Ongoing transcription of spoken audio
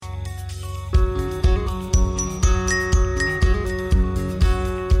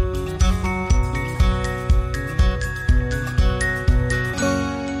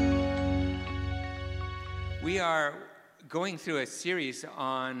going through a series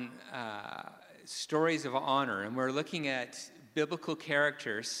on stories of honor, and we're looking at biblical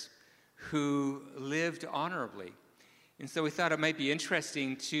characters who lived honorably. And so we thought it might be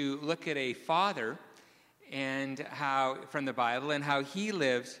interesting to look at a father and how, from the Bible, and how he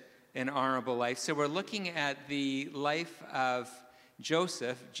lived an honorable life. So we're looking at the life of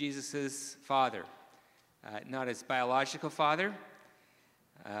Joseph, Jesus' father. Not his biological father.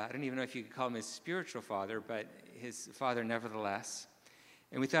 I don't even know if you could call him his spiritual father, but his father nevertheless.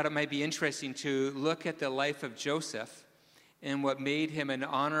 And we thought it might be interesting to look at the life of Joseph and what made him an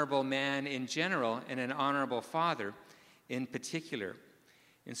honorable man in general and an honorable father in particular.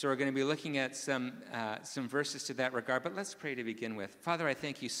 And so we're going to be looking at some verses to that regard. But let's pray to begin with. Father, I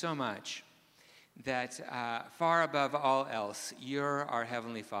thank you so much that far above all else, you're our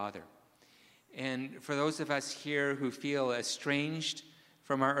Heavenly Father. And for those of us here who feel estranged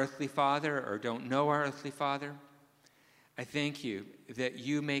from our earthly father or don't know our earthly father, I thank you that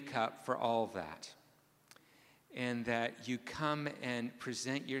you make up for all of that and that you come and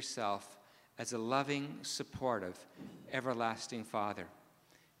present yourself as a loving, supportive, everlasting Father.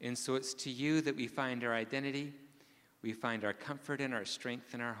 And so it's to you that we find our identity, we find our comfort and our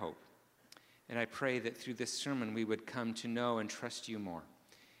strength and our hope. And I pray that through this sermon we would come to know and trust you more.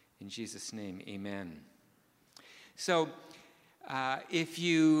 In Jesus' name, amen. So, if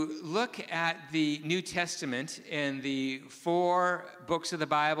you look at the New Testament and the 4 books of the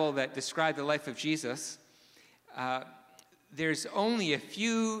Bible that describe the life of Jesus, there's only a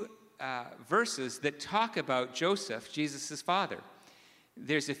few verses that talk about Joseph, Jesus' father.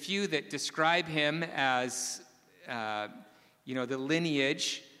 There's a few that describe him as, the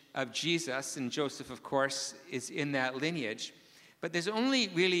lineage of Jesus, and Joseph, of course, is in that lineage. But there's only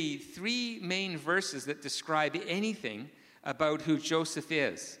really 3 main verses that describe anything about who Joseph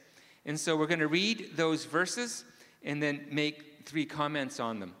is. And so we're going to read those verses and then make 3 comments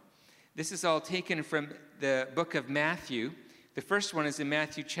on them. This is all taken from the book of Matthew. The first one is in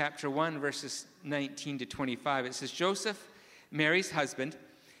Matthew chapter 1, verses 19 to 25. It says, Joseph, Mary's husband,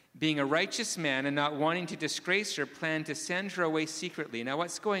 being a righteous man and not wanting to disgrace her, planned to send her away secretly. Now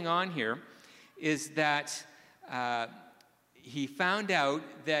what's going on here is that he found out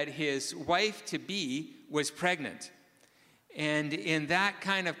that his wife-to-be was pregnant. And in that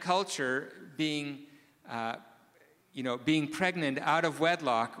kind of culture, being pregnant out of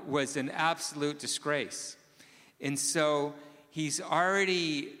wedlock was an absolute disgrace. And so he's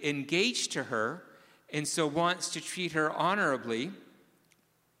already engaged to her, and so wants to treat her honorably.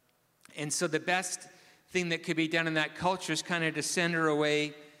 And so the best thing that could be done in that culture is kind of to send her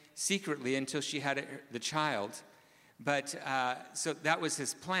away secretly until she had the child. But so that was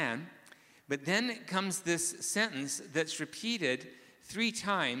his plan. But then comes this sentence that's repeated 3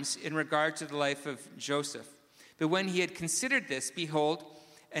 times in regard to the life of Joseph. But when he had considered this, behold,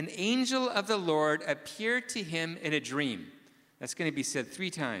 an angel of the Lord appeared to him in a dream. That's going to be said 3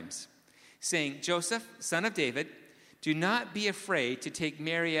 times, saying, Joseph, son of David, do not be afraid to take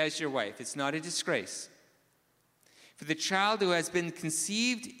Mary as your wife. It's not a disgrace. For the child who has been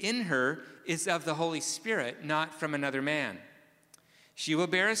conceived in her is of the Holy Spirit, not from another man. She will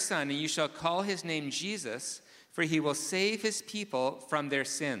bear a son, and you shall call his name Jesus, for he will save his people from their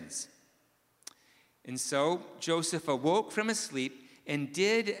sins. And so Joseph awoke from his sleep and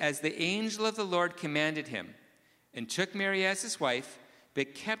did as the angel of the Lord commanded him, and took Mary as his wife,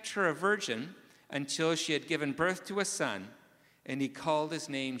 but kept her a virgin until she had given birth to a son, and he called his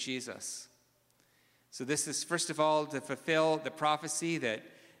name Jesus. So this is, first of all, to fulfill the prophecy that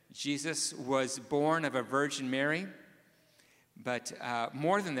Jesus was born of a Virgin Mary. But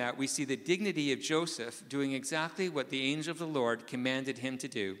more than that, we see the dignity of Joseph doing exactly what the angel of the Lord commanded him to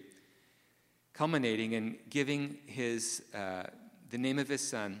do, culminating in giving the name of his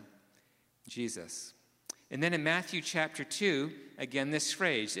son, Jesus. And then in Matthew chapter 2, again this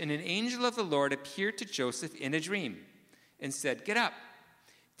phrase, and an angel of the Lord appeared to Joseph in a dream and said, get up,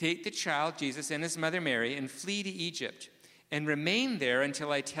 take the child Jesus and his mother Mary and flee to Egypt and remain there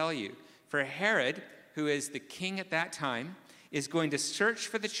until I tell you. For Herod, who is the king at that time, is going to search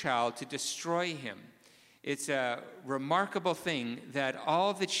for the child to destroy him. It's a remarkable thing that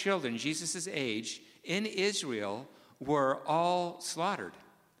all the children Jesus' age in Israel were all slaughtered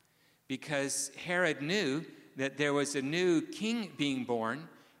because Herod knew that there was a new king being born,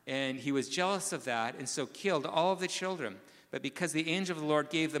 and he was jealous of that, and so killed all of the children. But because the angel of the Lord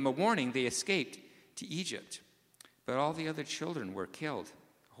gave them a warning, they escaped to Egypt. But all the other children were killed.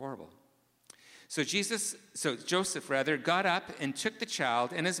 Horrible. So Joseph got up and took the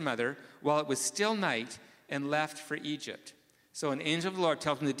child and his mother while it was still night and left for Egypt. So an angel of the Lord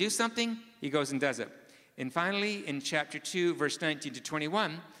tells him to do something, he goes and does it. And finally, in chapter 2, verse 19 to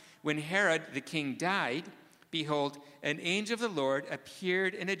 21, when Herod the king died, behold, an angel of the Lord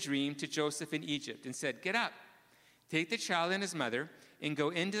appeared in a dream to Joseph in Egypt and said, "Get up, take the child and his mother, and go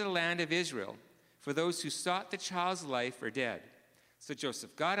into the land of Israel, for those who sought the child's life are dead." So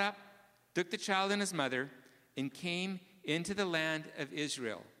Joseph got up, took the child and his mother, and came into the land of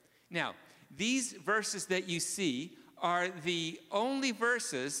Israel. Now, these verses that you see are the only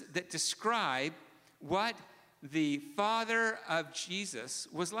verses that describe what the father of Jesus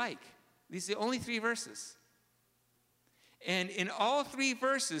was like. These are the only 3 verses. And in all 3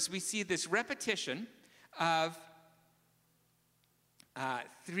 verses, we see this repetition of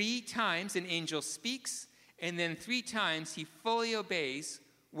 3 times an angel speaks, and then 3 times he fully obeys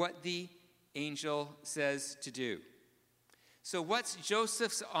what the angel says to do. So what's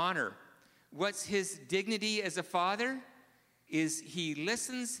Joseph's honor? What's his dignity as a father? Is he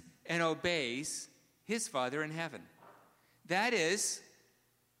listens and obeys his Father in heaven. That is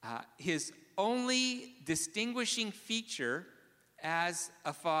his only distinguishing feature as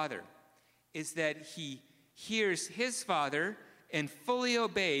a father, is that he hears his Father and fully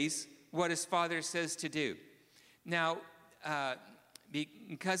obeys what his Father says to do. Now,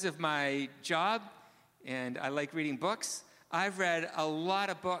 because of my job, and I like reading books, I've read a lot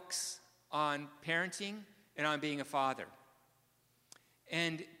of books on parenting and on being a father.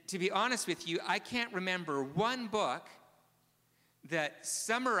 And to be honest with you, I can't remember one book that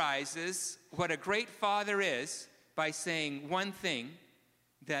summarizes what a great father is by saying one thing,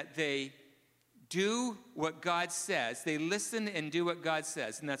 that they do what God says. They listen and do what God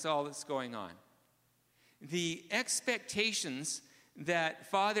says, and that's all that's going on. The expectations that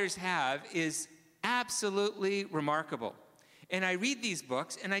fathers have is absolutely remarkable. And I read these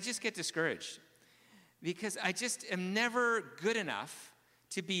books, and I just get discouraged because I just am never good enough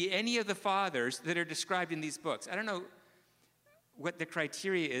to be any of the fathers that are described in these books. I don't know what the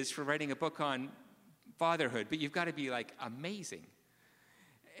criteria is for writing a book on fatherhood, but you've got to be like amazing.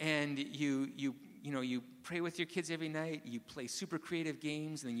 And you pray with your kids every night, you play super creative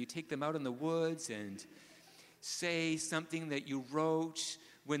games, and then you take them out in the woods and say something that you wrote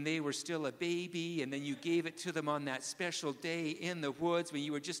when they were still a baby, and then you gave it to them on that special day in the woods when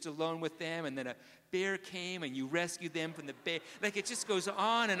you were just alone with them, and then a bear came and you rescued them from the bear. Like, it just goes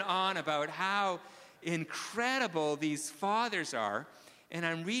on and on about how incredible these fathers are. And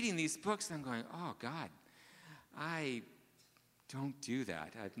I'm reading these books and I'm going, oh God, I don't do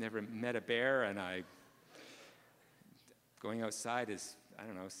that. I've never met a bear, and going outside is, I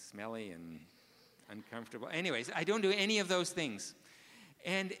don't know, smelly and uncomfortable. Anyways, I don't do any of those things.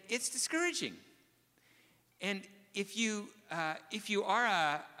 And it's discouraging. And if you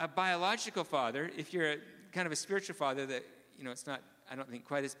are a biological father, if you're kind of a spiritual father, that, it's not, I don't think,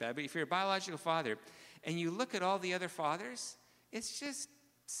 quite as bad, but if you're a biological father and you look at all the other fathers, it's just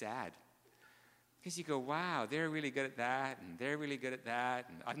sad. Because you go, wow, they're really good at that, and they're really good at that,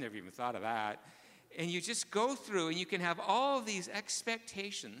 and I've never even thought of that. And you just go through, and you can have all of these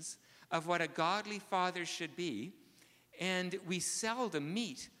expectations of what a godly father should be, and we seldom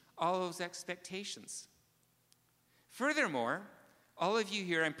meet all those expectations. Furthermore, all of you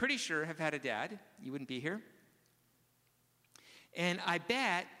here, I'm pretty sure, have had a dad. You wouldn't be here. And I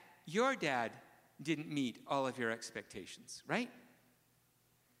bet your dad didn't meet all of your expectations, right?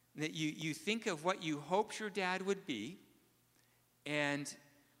 That you think of what you hoped your dad would be, and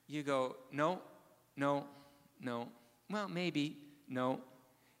you go, no, well, maybe, no.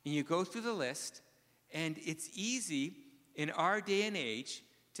 And you go through the list, and it's easy in our day and age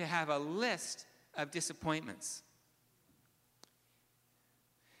to have a list of disappointments.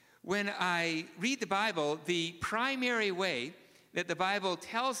 When I read the Bible, the primary way that the Bible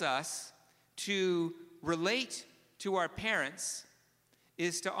tells us to relate to our parents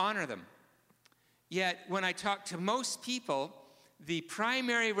is to honor them. Yet, when I talk to most people, the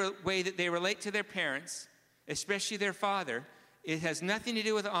primary way that they relate to their parents, especially their father, it has nothing to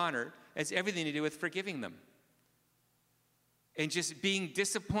do with honor. It has everything to do with forgiving them. And just being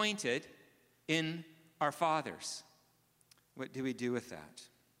disappointed in our fathers. What do we do with that?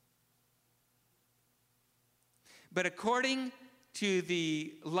 But according to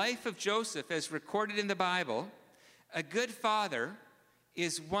the life of Joseph as recorded in the Bible, a good father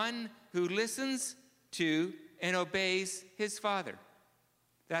is one who listens to and obeys his father.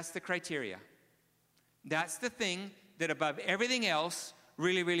 That's the criteria. That's the thing that above everything else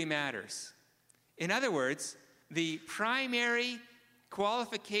really, really matters. In other words, the primary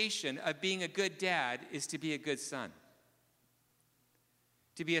qualification of being a good dad is to be a good son.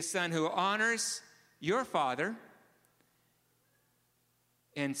 To be a son who honors your father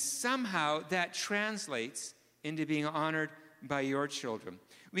And somehow that translates into being honored by your children.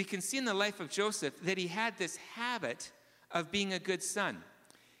 We can see in the life of Joseph that he had this habit of being a good son.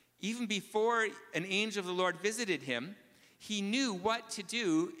 Even before an angel of the Lord visited him, he knew what to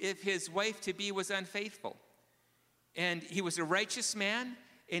do if his wife-to-be was unfaithful. And he was a righteous man,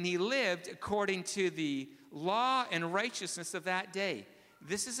 and he lived according to the law and righteousness of that day.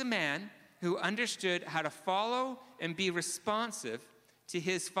 This is a man who understood how to follow and be responsive to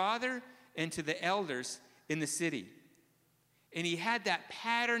his father and to the elders in the city. And he had that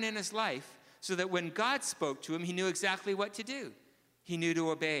pattern in his life so that when God spoke to him, he knew exactly what to do. He knew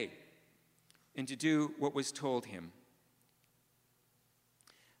to obey and to do what was told him.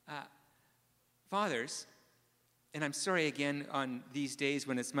 Fathers, and I'm sorry again on these days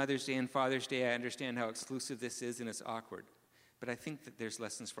when it's Mother's Day and Father's Day, I understand how exclusive this is and it's awkward. But I think that there's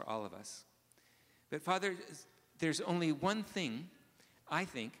lessons for all of us. But Father, there's only one thing, I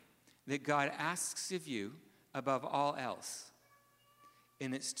think, that God asks of you above all else.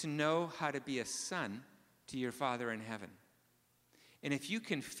 And it's to know how to be a son to your Father in heaven. And if you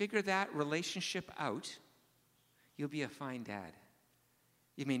can figure that relationship out, you'll be a fine dad.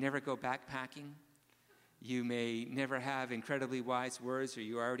 You may never go backpacking. You may never have incredibly wise words, or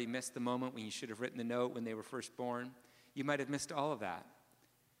you already missed the moment when you should have written the note when they were first born. You might have missed all of that.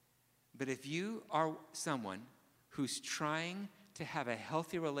 But if you are someone who's trying to have a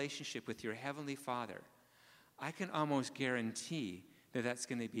healthy relationship with your Heavenly Father, I can almost guarantee that that's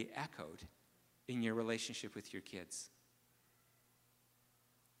going to be echoed in your relationship with your kids.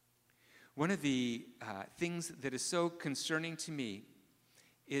 One of the things that is so concerning to me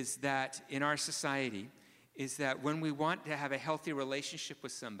is that in our society, is that when we want to have a healthy relationship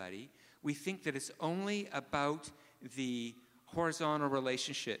with somebody, we think that it's only about the horizontal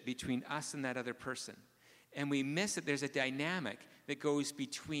relationship between us and that other person. And we miss that there's a dynamic that goes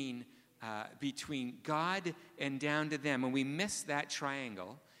between God and down to them. And we miss that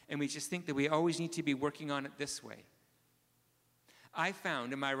triangle, and we just think that we always need to be working on it this way. I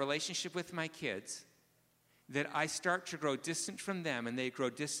found in my relationship with my kids that I start to grow distant from them and they grow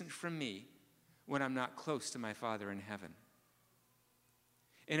distant from me when I'm not close to my Father in heaven.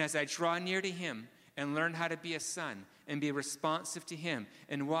 And as I draw near to him and learn how to be a son and be responsive to him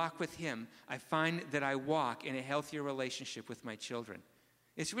and walk with him, I find that I walk in a healthier relationship with my children.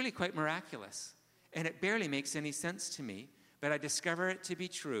 It's really quite miraculous, and it barely makes any sense to me, but I discover it to be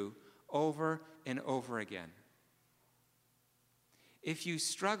true over and over again. If you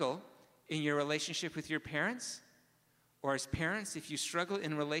struggle in your relationship with your parents, or as parents, if you struggle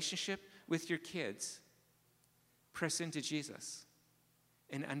in relationship with your kids, press into Jesus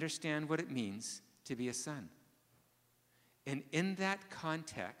and understand what it means to be a son. And in that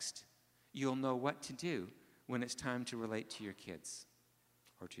context, you'll know what to do when it's time to relate to your kids,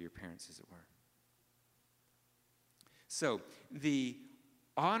 or to your parents, as it were. So, the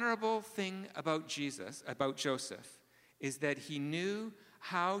honorable thing about Joseph, is that he knew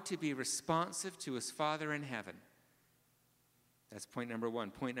how to be responsive to his Father in heaven. That's point number one.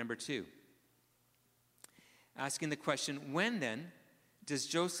 Point number two, asking the question, when then does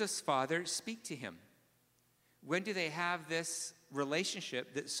Joseph's father speak to him? When do they have this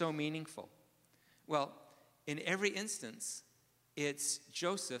relationship that's so meaningful? Well, in every instance, it's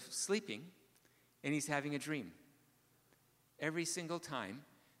Joseph sleeping and he's having a dream. Every single time,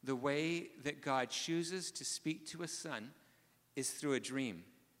 the way that God chooses to speak to a son is through a dream.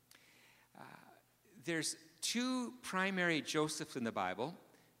 There's two primary Josephs in the Bible.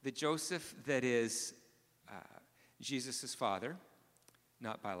 The Joseph that is Jesus' father,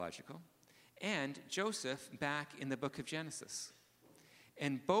 not biological, and Joseph back in the book of Genesis.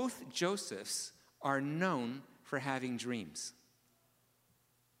 And both Josephs are known for having dreams.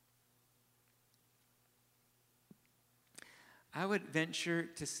 I would venture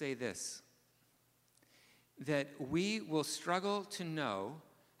to say this, that we will struggle to know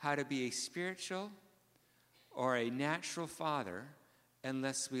how to be a spiritual or a natural father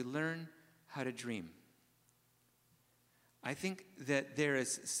unless we learn how to dream. I think that there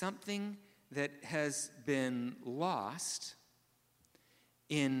is something that has been lost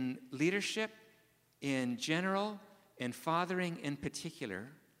in leadership in general and fathering in particular,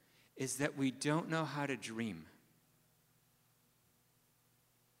 is that we don't know how to dream.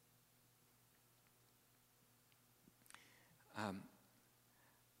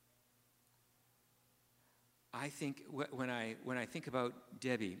 I think when I think about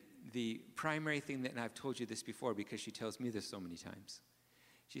Debbie, the primary thing that, and I've told you this before because she tells me this so many times,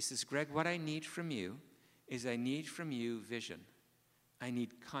 she says, Greg, what I need from you is I need from you vision. I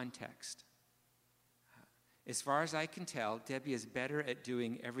need context. As far as I can tell, Debbie is better at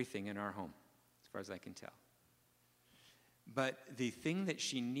doing everything in our home, as far as I can tell. But the thing that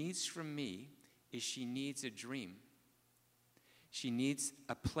she needs from me is she needs a dream. She needs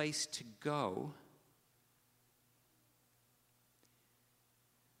a place to go.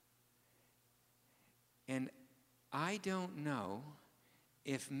 And I don't know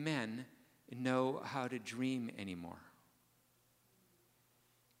if men know how to dream anymore.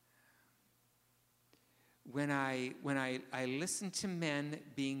 When I listen to men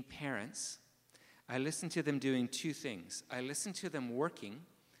being parents, I listen to them doing two things. I listen to them working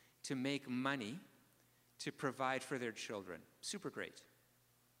to make money to provide for their children. Super great.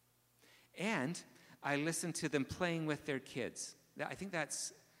 And I listen to them playing with their kids. I think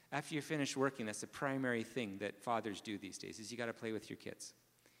that's, after you finish working, that's the primary thing that fathers do these days, is you got to play with your kids.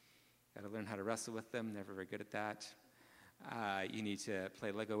 You got to learn how to wrestle with them. Never very good at that. You need to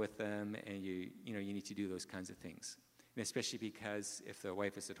play Lego with them, and you need to do those kinds of things. And especially because if the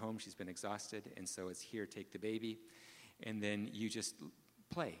wife is at home, she's been exhausted, and so it's here, take the baby, and then you just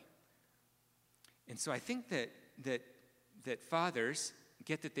play. And so I think that fathers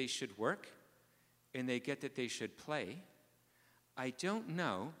get that they should work, and they get that they should play. I don't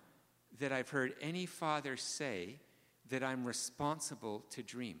know that I've heard any father say that I'm responsible to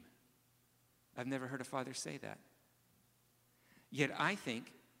dream. I've never heard a father say that. Yet I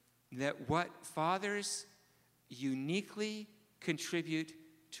think that what fathers uniquely contribute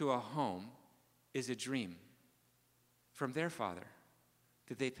to a home is a dream from their father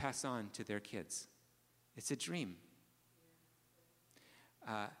that they pass on to their kids. It's a dream.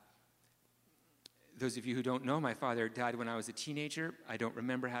 Those of you who don't know, my father died when I was a teenager. I don't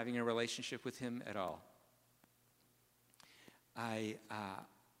remember having a relationship with him at all.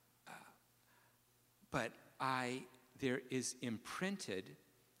 There is imprinted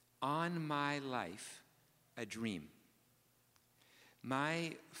on my life a dream.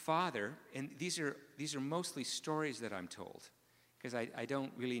 My father, and these are mostly stories that I'm told, because I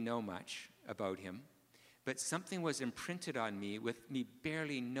don't really know much about him, but something was imprinted on me with me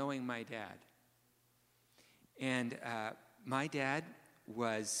barely knowing my dad. And my dad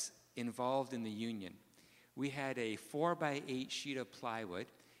was involved in the union. We had a 4x8 sheet of plywood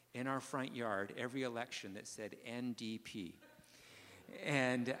in our front yard every election that said NDP.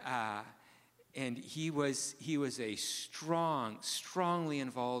 And he was a strongly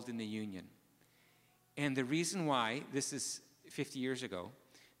involved in the union. And the reason why, this is 50 years ago,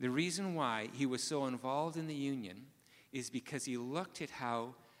 the reason why he was so involved in the union is because he looked at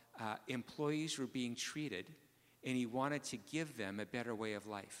how employees were being treated, and he wanted to give them a better way of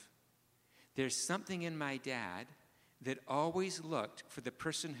life. There's something in my dad that always looked for the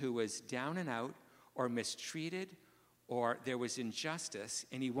person who was down and out or mistreated or there was injustice,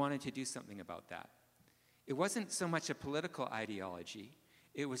 and he wanted to do something about that. It wasn't so much a political ideology.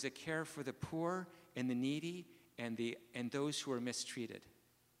 It was a care for the poor and the needy and those who were mistreated.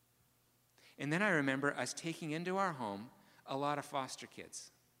 And then I remember us taking into our home a lot of foster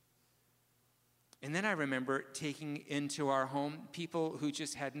kids. And then I remember taking into our home people who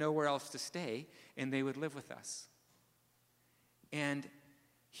just had nowhere else to stay, and they would live with us. And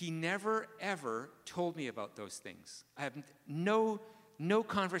he never, ever told me about those things. I have no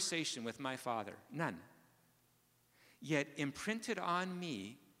conversation with my father, none. Yet imprinted on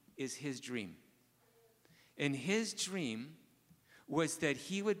me is his dream. And his dream was that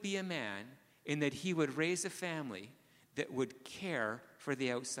he would be a man and that he would raise a family that would care for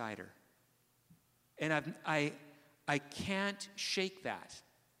the outsider. And I can't shake that.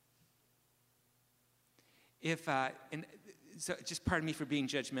 So just pardon me for being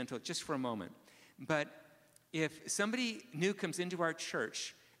judgmental just for a moment. But if somebody new comes into our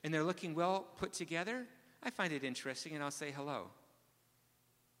church and they're looking well put together, I find it interesting and I'll say hello.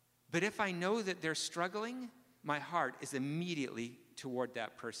 But if I know that they're struggling, my heart is immediately toward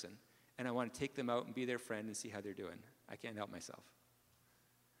that person. And I want to take them out and be their friend and see how they're doing. I can't help myself.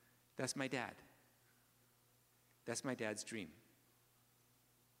 That's my dad. That's my dad's dream.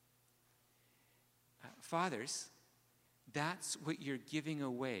 Fathers, that's what you're giving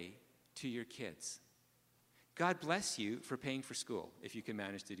away to your kids. God bless you for paying for school, if you can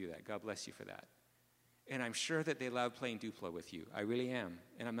manage to do that. God bless you for that. And I'm sure that they love playing Duplo with you. I really am.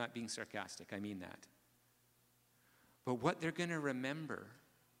 And I'm not being sarcastic. I mean that. But what they're going to remember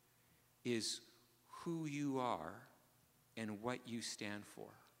is who you are and what you stand for.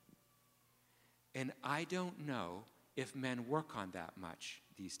 And I don't know if men work on that much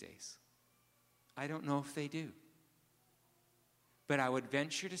these days. I don't know if they do. But I would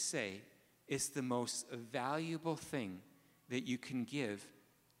venture to say it's the most valuable thing that you can give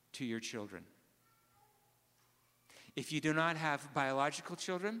to your children. If you do not have biological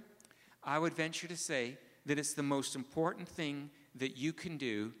children, I would venture to say that it's the most important thing that you can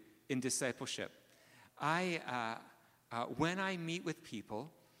do in discipleship. When I meet with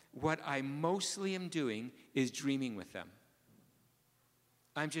people, what I mostly am doing is dreaming with them.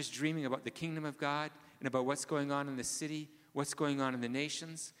 I'm just dreaming about the kingdom of God and about what's going on in the city, what's going on in the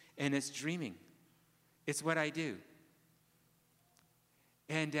nations, and it's dreaming. It's what I do.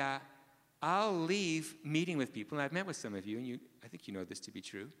 And I'll leave meeting with people, and I've met with some of you, and I think you know this to be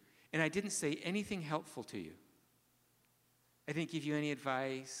true, and I didn't say anything helpful to you. I didn't give you any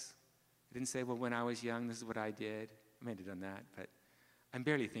advice. I didn't say, well, when I was young, this is what I did. I might have done that, but I'm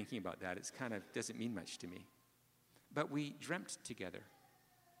barely thinking about that. It's kind of doesn't mean much to me. But we dreamt together.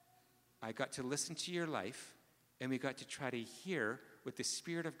 I got to listen to your life, and we got to try to hear what the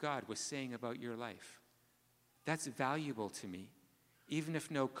Spirit of God was saying about your life. That's valuable to me, even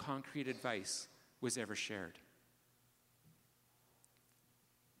if no concrete advice was ever shared.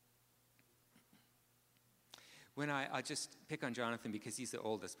 When I'll just pick on Jonathan because he's the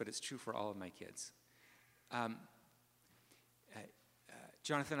oldest, but it's true for all of my kids.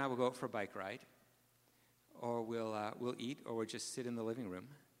 Jonathan and I will go out for a bike ride, or we'll eat, or we'll just sit in the living room.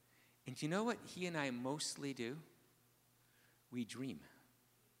 And do you know what he and I mostly do? We dream,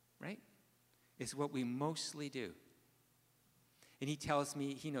 right? It's what we mostly do. And he tells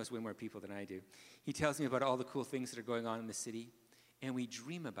me, he knows way more people than I do. He tells me about all the cool things that are going on in the city, and we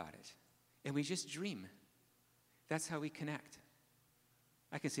dream about it. And we just dream. That's how we connect.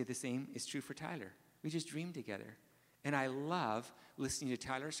 I can say the same is true for Tyler. We just dream together. And I love listening to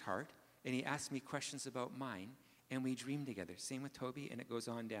Tyler's heart, and he asks me questions about mine, and we dream together. Same with Toby, and it goes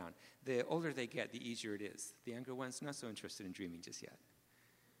on down. The older they get, the easier it is. The younger one's not so interested in dreaming just yet.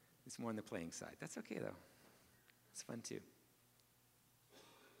 It's more on the playing side. That's okay, though. It's fun, too.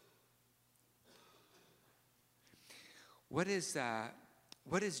 What is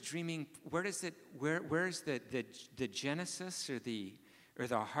dreaming? Where is the genesis or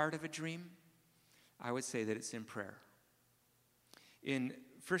the heart of a dream? I would say that it's in prayer. In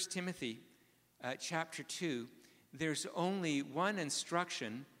 1 Timothy chapter 2, there's only one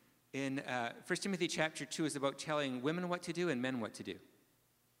instruction. In 1 Timothy chapter 2 is about telling women what to do and men what to do.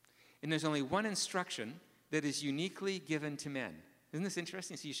 And there's only one instruction that is uniquely given to men. Isn't this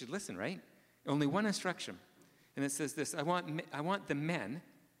interesting? So you should listen, right? Only one instruction. And it says this: I want the men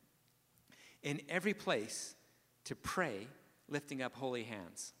in every place to pray, lifting up holy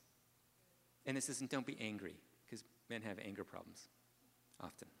hands. And it says, and don't be angry, because men have anger problems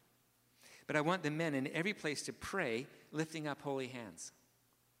often. But I want the men in every place to pray, lifting up holy hands.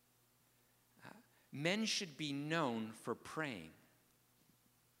 Men should be known for praying.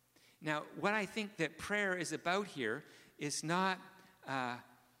 Now, what I think that prayer is about here is not,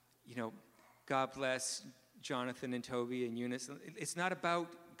 God bless Jonathan and Toby and Eunice. It's not about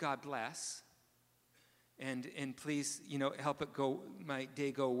God bless and please, help my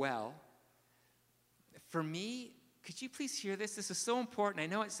day go well. For me, could you please hear this? This is so important. I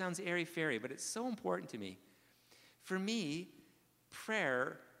know it sounds airy-fairy, but it's so important to me. For me,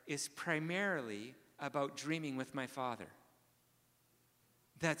 prayer is primarily about dreaming with my Father.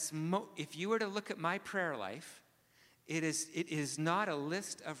 If you were to look at my prayer life, it is not a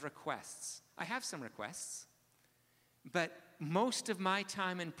list of requests. I have some requests, but most of my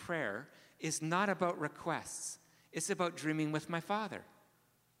time in prayer is not about requests. It's about dreaming with my Father.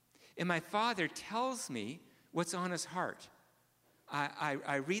 And my Father tells me what's on his heart.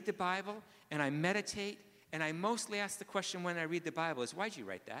 I read the Bible, and I meditate, and I mostly ask the question when I read the Bible is, why'd you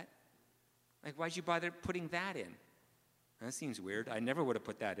write that? Like, why'd you bother putting that in? That seems weird. I never would have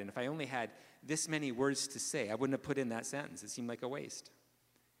put that in. If I only had this many words to say, I wouldn't have put in that sentence. It seemed like a waste.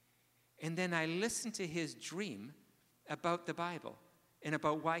 And then I listen to his dream about the Bible and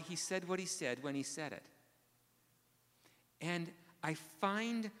about why he said what he said when he said it. And I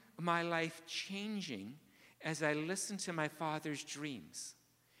find my life changing as I listen to my Father's dreams.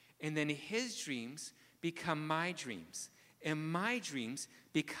 And then his dreams become my dreams. And my dreams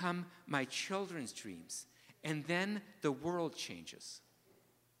become my children's dreams. And then the world changes.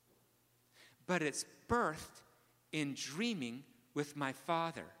 But it's birthed in dreaming with my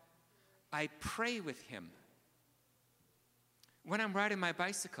Father. I pray with him. When I'm riding my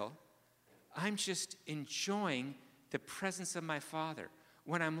bicycle, I'm just enjoying the presence of my Father.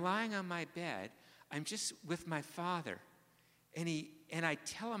 When I'm lying on my bed, I'm just with my Father. And I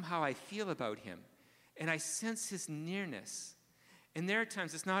tell him how I feel about him. And I sense his nearness. And there are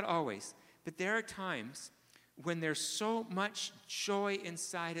times, it's not always, but there are times when there's so much joy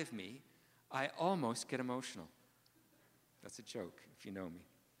inside of me, I almost get emotional. That's a joke, if you know me.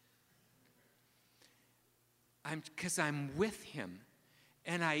 because I'm with him,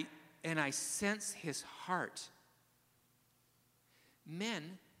 and I sense his heart.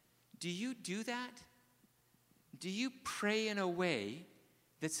 Men, do you do that? Do you pray in a way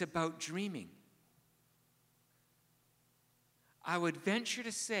that's about dreaming? I would venture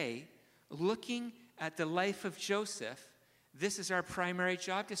to say, looking at the life of Joseph, this is our primary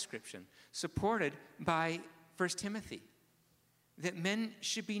job description, supported by 1 Timothy, that men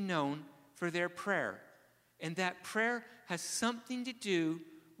should be known for their prayer, and that prayer has something to do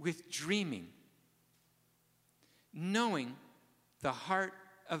with dreaming, knowing the heart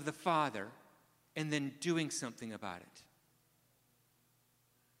of the Father, and then doing something about it.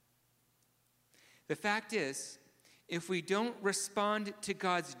 The fact is, if we don't respond to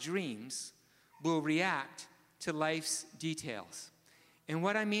God's dreams, we'll react to life's details. And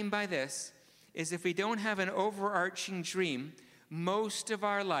what I mean by this is if we don't have an overarching dream, most of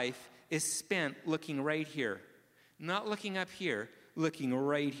our life is spent looking right here. Not looking up here, looking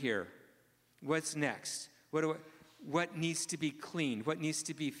right here. What's next? What needs to be cleaned? What needs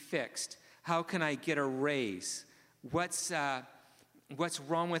to be fixed? How can I get a raise? What's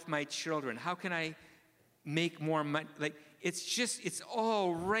wrong with my children? How can I make more money? It's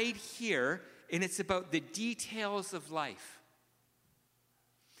all right here, and it's about the details of life.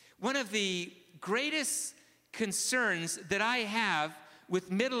 One of the greatest concerns that I have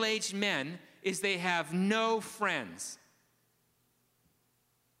with middle-aged men is they have no friends.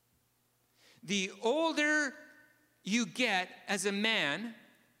 The older you get as a man,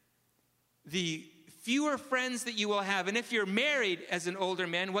 the fewer friends that you will have. And if you're married as an older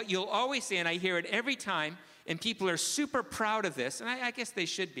man, what you'll always say, and I hear it every time, and people are super proud of this, and I guess they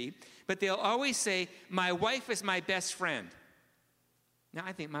should be, but they'll always say, my wife is my best friend. Now,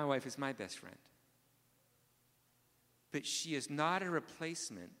 I think my wife is my best friend. But she is not a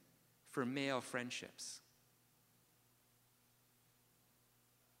replacement for male friendships.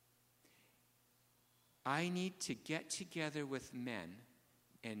 I need to get together with men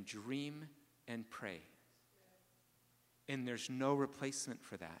and dream and pray. And there's no replacement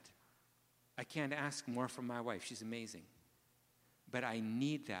for that. I can't ask more from my wife. She's amazing. But I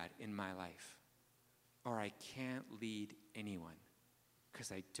need that in my life. Or I can't lead anyone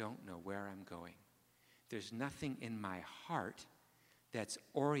because I don't know where I'm going. There's nothing in my heart that's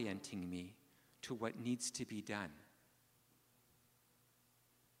orienting me to what needs to be done.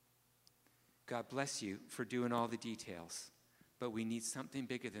 God bless you for doing all the details, but we need something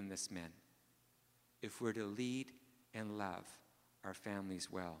bigger than this, men, if we're to lead and love our families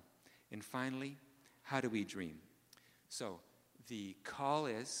well. And finally, how do we dream? So the call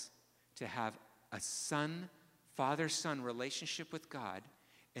is to have a father-son relationship with God,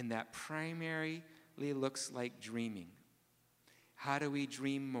 and that primarily looks like dreaming. How do we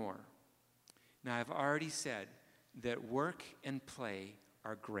dream more? Now, I've already said that work and play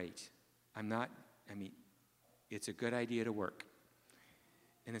are great. It's a good idea to work.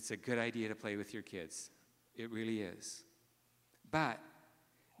 And it's a good idea to play with your kids. It really is. But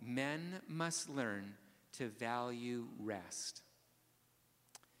men must learn to value rest.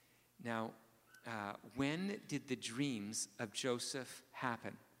 Now, when did the dreams of Joseph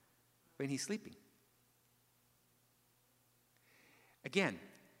happen? When he's sleeping. Again,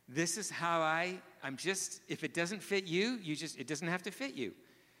 this is how if it doesn't fit you, it doesn't have to fit you.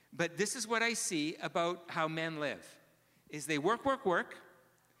 But this is what I see about how men live, is they work,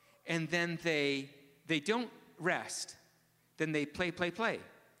 and then they don't rest. Then they play.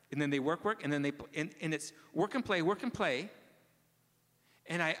 And then they work, and then they and it's work and play.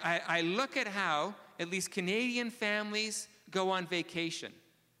 And I look at how at least Canadian families go on vacation.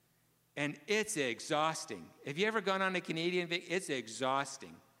 And it's exhausting. Have you ever gone on a Canadian vacation? It's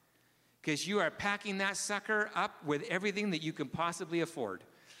exhausting. Because you are packing that sucker up with everything that you can possibly afford.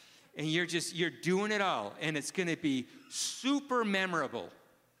 And you're doing it all. And it's going to be super memorable.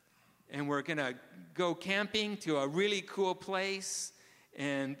 And we're going to go camping to a really cool place.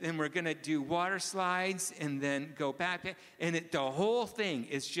 And then we're going to do water slides and then go back. And the whole thing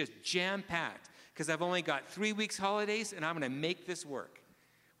is just jam-packed. Because I've only got 3 weeks holidays and I'm going to make this work.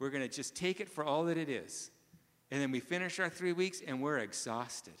 We're going to just take it for all that it is. And then we finish our 3 weeks and we're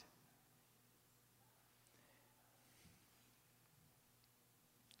exhausted.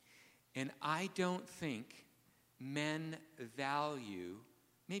 And I don't think men value,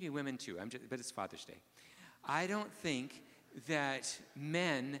 maybe women too, but it's Father's Day. I don't think that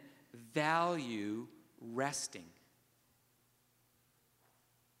men value resting.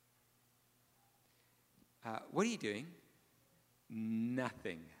 What are you doing?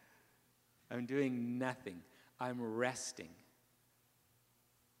 Nothing. I'm doing nothing. I'm resting.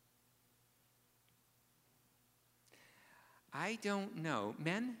 I don't know.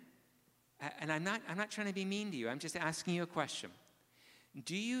 Men, and I'm not trying to be mean to you. I'm just asking you a question.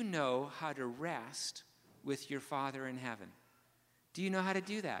 Do you know how to rest with your Father in heaven? Do you know how to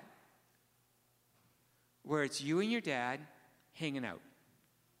do that? Where it's you and your dad hanging out.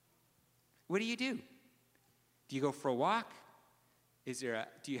 What do you do? Do you go for a walk? Do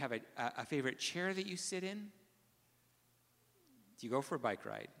you have a favorite chair that you sit in? Do you go for a bike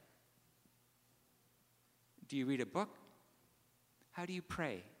ride? Do you read a book? How do you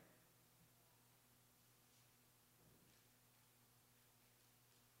pray?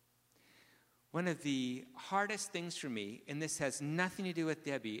 One of the hardest things for me, and this has nothing to do with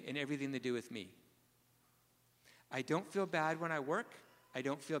Debbie and everything to do with me. I don't feel bad when I work. I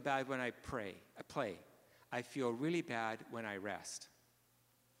don't feel bad when I play. I feel really bad when I rest.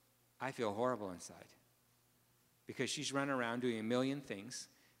 I feel horrible inside because she's running around doing a million things,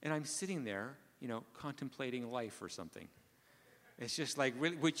 and I'm sitting there, contemplating life or something. It's just like,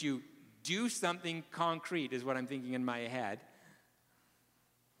 really, would you do something concrete is what I'm thinking in my head.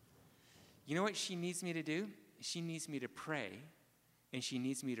 You know what she needs me to do? She needs me to pray, and she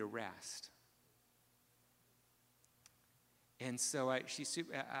needs me to rest. And so I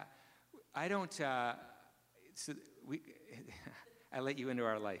let you into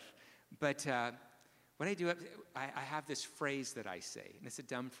our life. But what I do, I have this phrase that I say, and it's a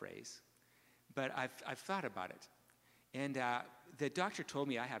dumb phrase, but I've thought about it. And the doctor told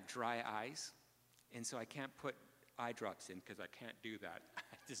me I have dry eyes, and so I can't put eye drops in because I can't do that.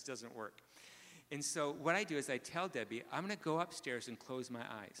 It just doesn't work. And so what I do is I tell Debbie, I'm going to go upstairs and close my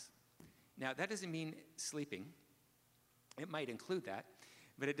eyes. Now, that doesn't mean sleeping. It might include that,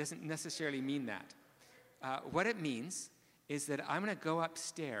 but it doesn't necessarily mean that. What it means is that I'm going to go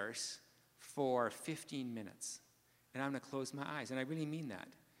upstairs for 15 minutes, and I'm going to close my eyes, and I really mean that.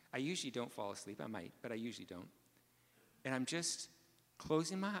 I usually don't fall asleep. I might, but I usually don't. And I'm just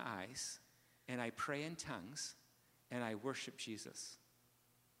closing my eyes, and I pray in tongues, and I worship Jesus.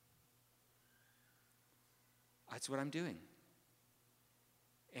 That's what I'm doing.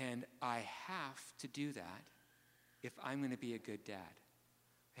 And I have to do that if I'm going to be a good dad.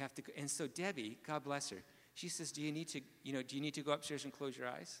 I have to. And so Debbie, God bless her, she says, do you need to go upstairs and close your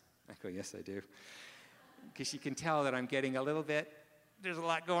eyes? I go, yes, I do. Because she can tell that I'm getting a little bit, there's a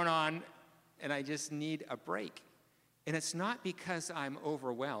lot going on, and I just need a break. And it's not because I'm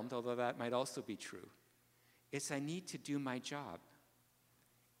overwhelmed, although that might also be true. It's I need to do my job.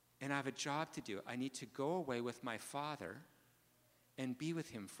 And I have a job to do. I need to go away with my Father and be with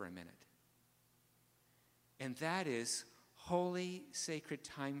him for a minute. And that is holy, sacred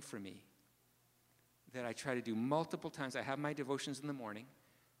time for me that I try to do multiple times. I have my devotions in the morning,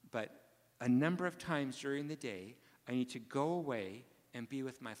 but a number of times during the day, I need to go away and be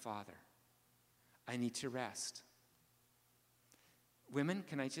with my Father. I need to rest. Women,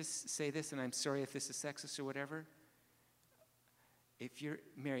 can I just say this, and I'm sorry if this is sexist or whatever? If you're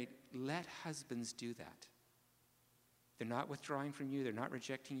married, let husbands do that. They're not withdrawing from you, they're not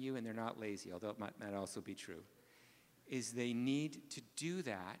rejecting you, and they're not lazy, although it might also be true. Is they need to do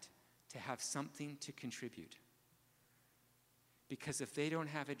that to have something to contribute. Because if they don't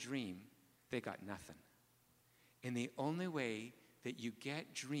have a dream, they got nothing. And the only way that you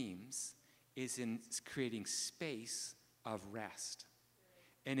get dreams is in creating space of rest.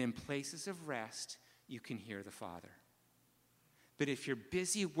 And in places of rest, you can hear the Father. But if you're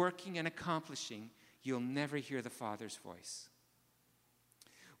busy working and accomplishing, you'll never hear the Father's voice.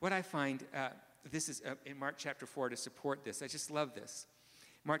 What I find, this is in Mark chapter 4 to support this. I just love this.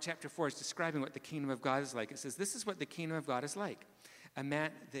 Mark chapter 4 is describing what the kingdom of God is like. It says, this is what the kingdom of God is like.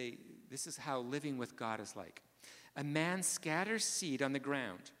 This is how living with God is like. A man scatters seed on the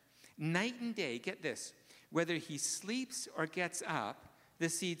ground. Night and day, get this, whether he sleeps or gets up, the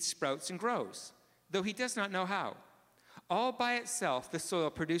seed sprouts and grows, though he does not know how. All by itself, the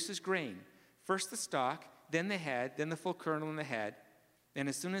soil produces grain. First the stalk, then the head, then the full kernel in the head. And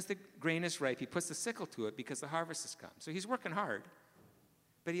as soon as the grain is ripe, he puts the sickle to it because the harvest has come. So he's working hard,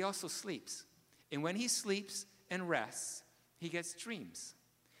 but he also sleeps. And when he sleeps and rests, he gets dreams.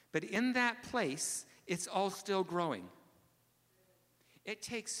 But in that place, it's all still growing. It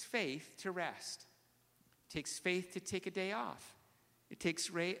takes faith to rest. It takes faith to take a day off. It takes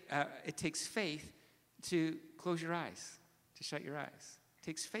faith to close your eyes, to shut your eyes. It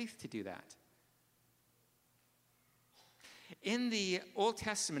takes faith to do that. In the Old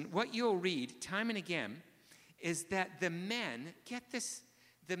Testament, what you'll read time and again is that the men, get this,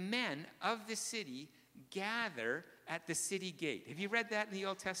 the men of the city gather at the city gate. Have you read that in the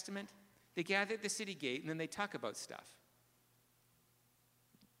Old Testament? They gather at the city gate and then they talk about stuff.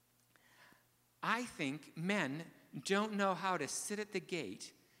 I think men don't know how to sit at the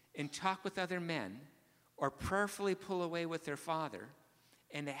gate and talk with other men or prayerfully pull away with their father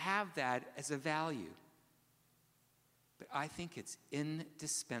and have that as a value. But I think it's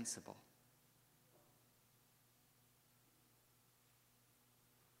indispensable.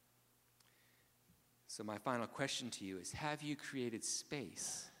 So my final question to you is, have you created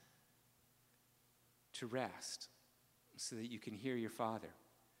space to rest so that you can hear your Father,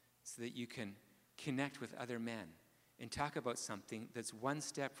 so that you can connect with other men and talk about something that's one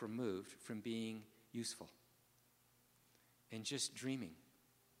step removed from being useful and just dreaming?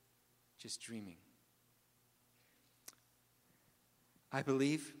 Just dreaming. I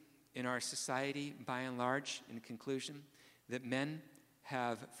believe in our society, by and large, in conclusion, that men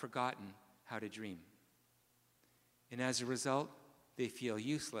have forgotten how to dream. And as a result, they feel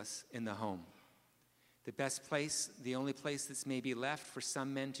useless in the home. The best place, the only place that's maybe left for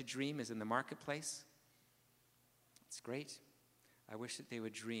some men to dream is in the marketplace. It's great. I wish that they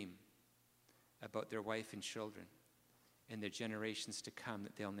would dream about their wife and children and their generations to come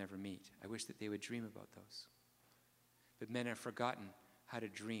that they'll never meet. I wish that they would dream about those. But men have forgotten how to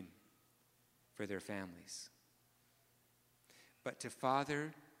dream for their families. But to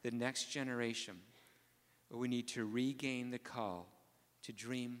father the next generation, we need to regain the call to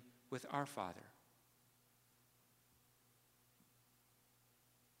dream with our Father.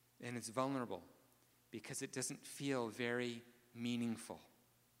 And it's vulnerable because it doesn't feel very meaningful.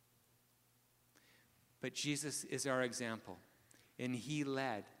 But Jesus is our example, and he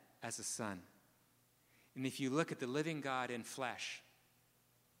led as a son. And if you look at the living God in flesh,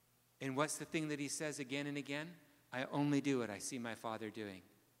 and what's the thing that he says again and again? I only do what I see my Father doing.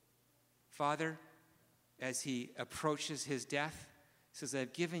 Father, as he approaches his death, says,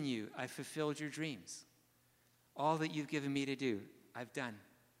 I've fulfilled your dreams. All that you've given me to do, I've done.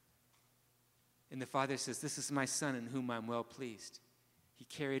 And the Father says, this is my Son in whom I'm well pleased. He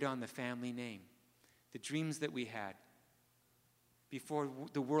carried on the family name. The dreams that we had before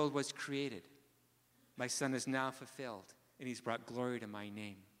the world was created, my Son is now fulfilled, and he's brought glory to my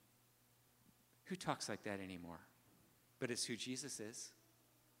name. Who talks like that anymore? But it's who Jesus is.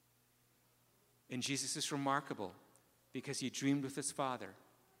 And Jesus is remarkable because he dreamed with his Father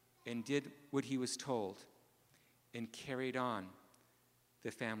and did what he was told and carried on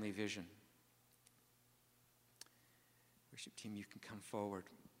the family vision. Worship team, you can come forward.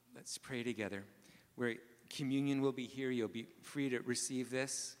 Let's pray together. Where communion will be here, you'll be free to receive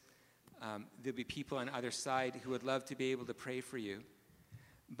this. There'll be people on either side who would love to be able to pray for you.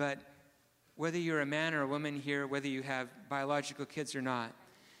 But whether you're a man or a woman here, whether you have biological kids or not,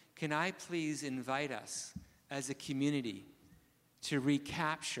 can I please invite us as a community to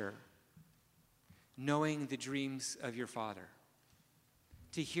recapture knowing the dreams of your Father,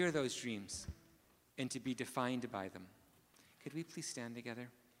 to hear those dreams and to be defined by them? Could we please stand together?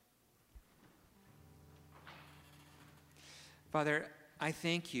 Father, I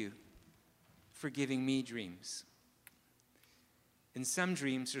thank you for giving me dreams. And some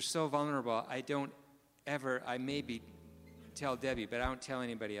dreams are so vulnerable, I maybe tell Debbie, but I don't tell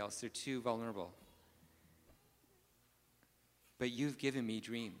anybody else. They're too vulnerable. But you've given me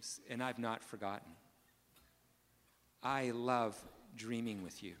dreams, and I've not forgotten. I love dreaming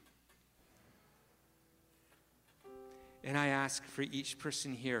with you. And I ask for each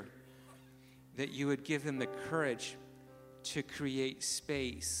person here that you would give them the courage to create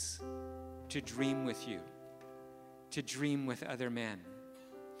space to dream with you, to dream with other men,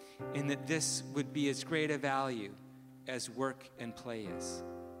 and that this would be as great a value as work and play is.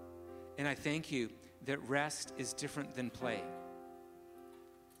 And I thank you that rest is different than play.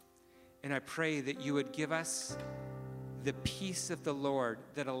 And I pray that you would give us the peace of the Lord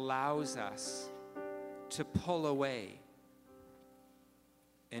that allows us to pull away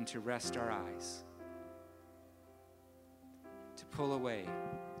and to rest our eyes, to pull away,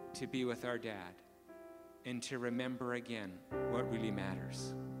 to be with our dad, and to remember again what really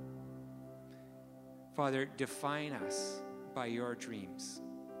matters. Father, define us by your dreams.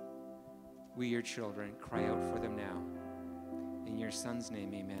 We, your children, cry out for them now. In your Son's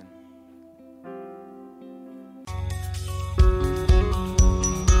name, amen.